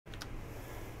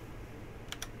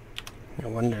I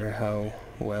wonder how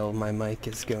well my mic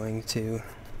is going to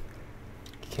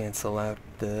cancel out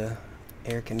the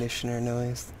air conditioner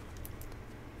noise.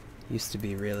 Used to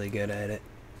be really good at it,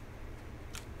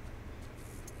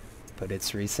 but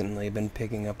it's recently been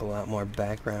picking up a lot more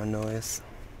background noise.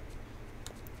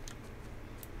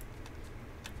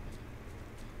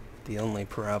 The only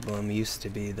problem used to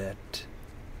be that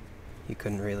you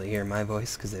couldn't really hear my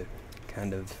voice because it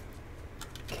kind of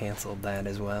canceled that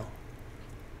as well.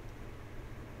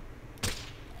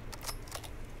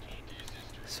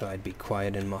 So I'd be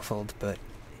quiet and muffled, but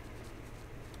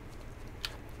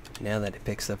now that it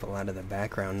picks up a lot of the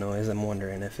background noise, I'm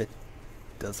wondering if it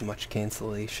does much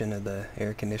cancellation of the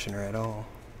air conditioner at all.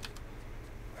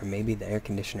 Or maybe the air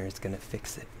conditioner is going to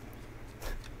fix it.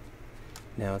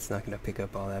 Now it's not going to pick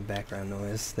up all that background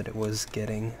noise that it was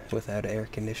getting without air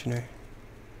conditioner.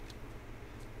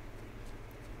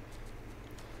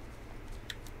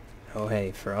 Oh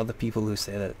hey, for all the people who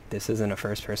say that this isn't a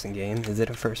first-person game, is it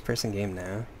a first-person game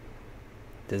now?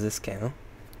 Does this count?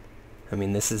 I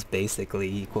mean, this is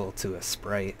basically equal to a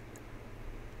sprite.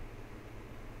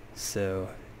 So,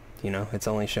 you know, it's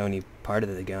only showing you part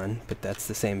of the gun, but that's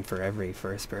the same for every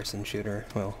first-person shooter.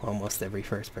 Well, almost every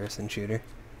first-person shooter.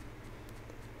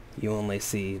 You only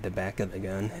see the back of the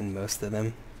gun in most of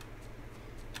them.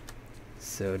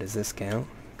 So does this count?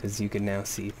 Because you can now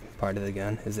see part of the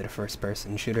gun. Is it a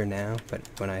first-person shooter now? But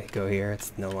when I go here,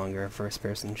 it's no longer a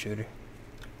first-person shooter.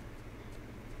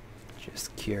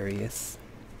 Just curious.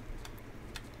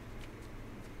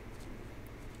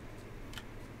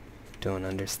 Don't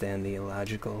understand the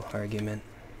illogical argument.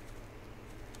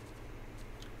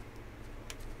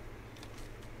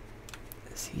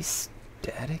 Is he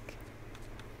static?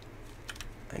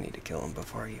 I need to kill him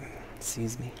before he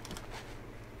sees me.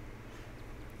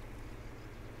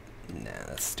 Nah,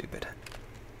 that's stupid.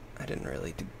 I didn't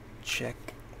really check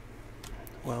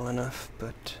well enough,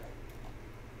 but...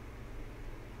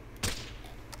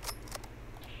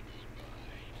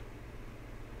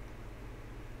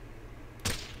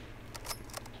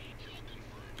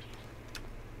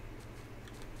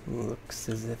 Looks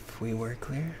as if we were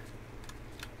clear.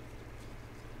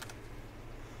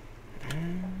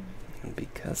 And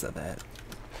because of that,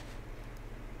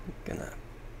 I'm gonna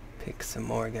pick some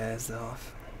more guys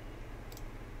off.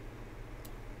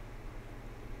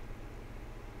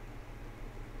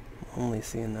 I'm only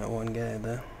seeing that one guy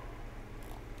though.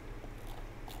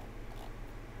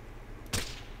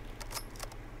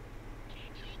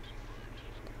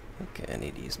 Okay, I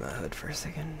need to use my hood for a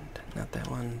second. Not that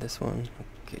one, this one.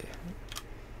 Okay.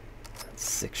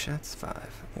 6 shots?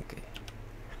 5. Okay.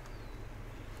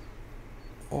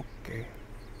 Okay.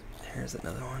 Here's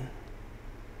another one.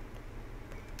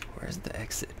 Where's the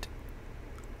exit?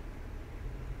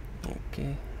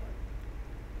 Okay.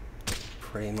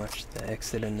 Pretty much the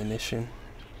exit in the mission.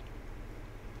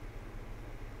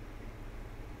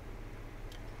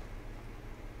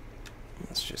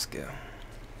 Let's just go.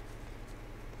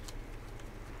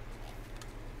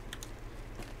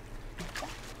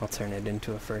 I'll turn it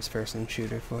into a first-person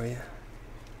shooter for you.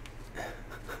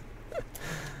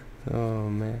 Oh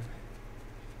man.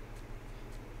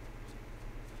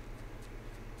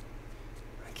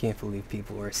 I can't believe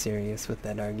people were serious with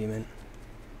that argument.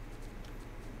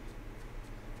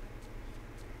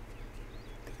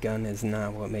 The gun is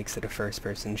not what makes it a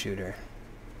first-person shooter.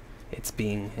 It's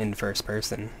being in first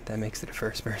person that makes it a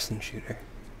first-person shooter.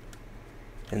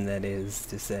 And that is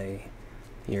to say,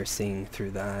 you're seeing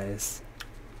through the eyes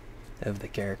of the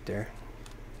character.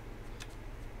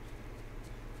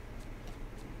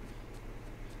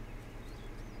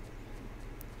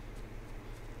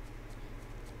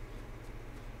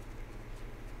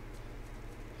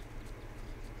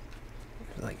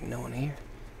 There's like no one here.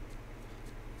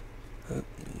 Oh,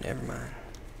 never mind.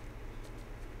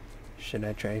 Should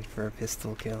I try for a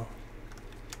pistol kill?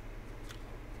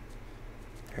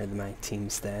 Heard my team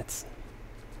stats.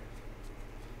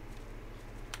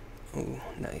 Ooh,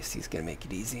 nice. He's gonna make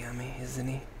it easy on me, isn't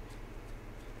he?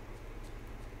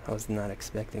 I was not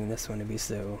expecting this one to be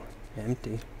so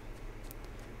empty.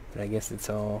 But I guess it's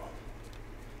all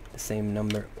the same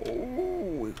number.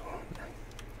 Ooh!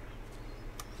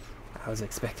 I was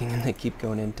expecting him to keep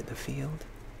going into the field.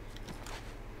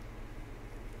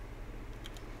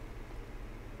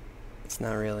 It's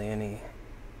not really any...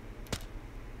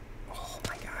 Oh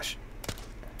my gosh.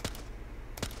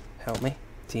 Help me,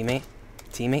 teammate.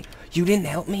 Teammate, you didn't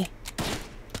help me?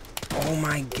 Oh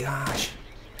my gosh.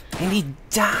 And he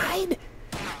died?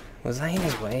 Was I in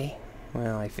his way?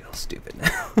 Well, I feel stupid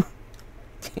now.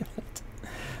 Damn it.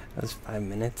 That was 5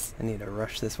 minutes. I need to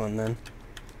rush this one then.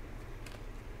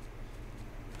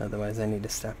 Otherwise I need to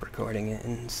stop recording it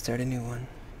and start a new one.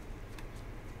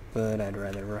 But I'd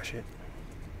rather rush it.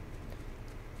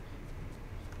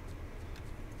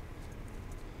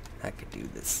 I could do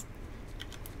this.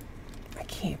 I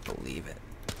can't believe it.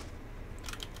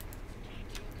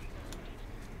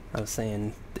 I was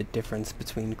saying the difference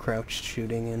between crouched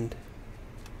shooting and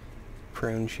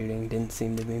prone shooting didn't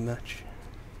seem to be much.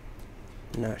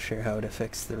 Not sure how it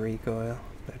affects the recoil,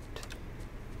 but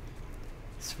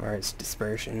as far as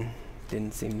dispersion,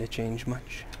 didn't seem to change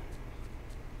much.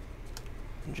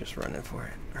 I'm just running for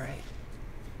it, right?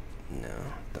 No,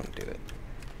 don't do it.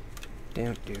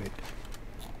 Don't do it.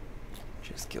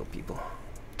 Just kill people.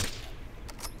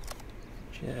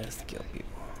 Just kill people.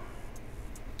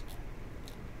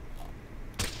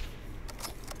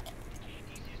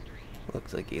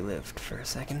 Looked like he lived for a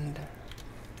second,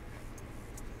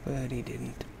 but he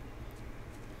didn't.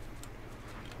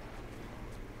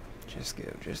 Just go,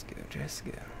 just go, just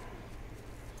go.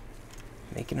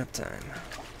 Making up time.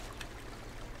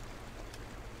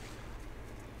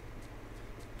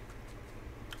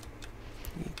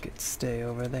 You could stay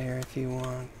over there if you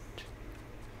want.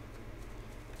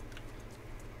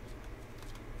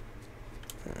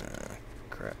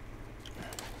 Crap.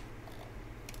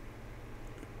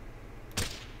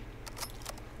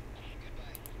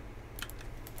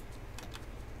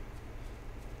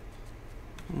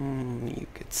 You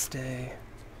could stay.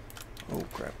 Oh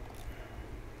crap.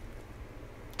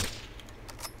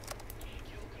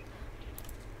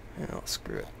 Oh,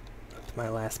 screw it. That's my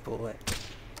last bullet.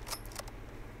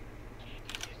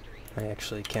 I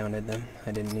actually counted them.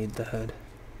 I didn't need the HUD.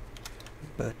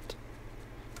 But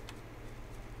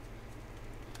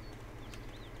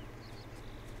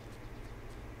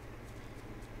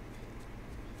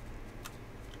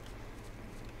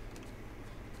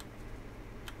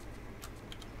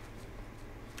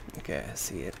okay, I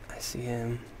see it. I see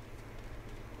him.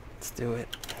 Let's do it.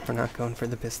 We're not going for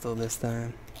the pistol this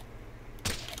time.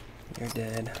 You're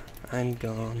dead. I'm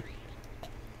gone.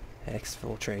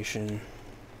 Exfiltration.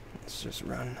 Let's just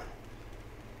run.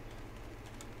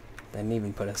 Didn't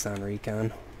even put us on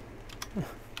Recon.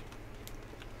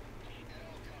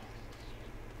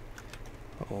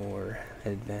 Or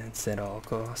advance at all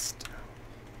cost.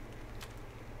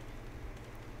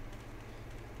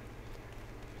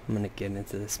 I'm gonna get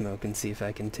into the smoke and see if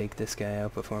I can take this guy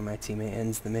out before my teammate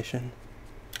ends the mission.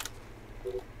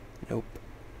 Nope.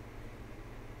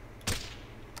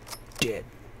 Dead.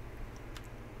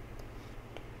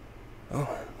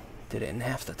 Oh, did it in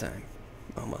half the time.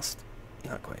 Almost.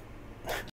 Not quite.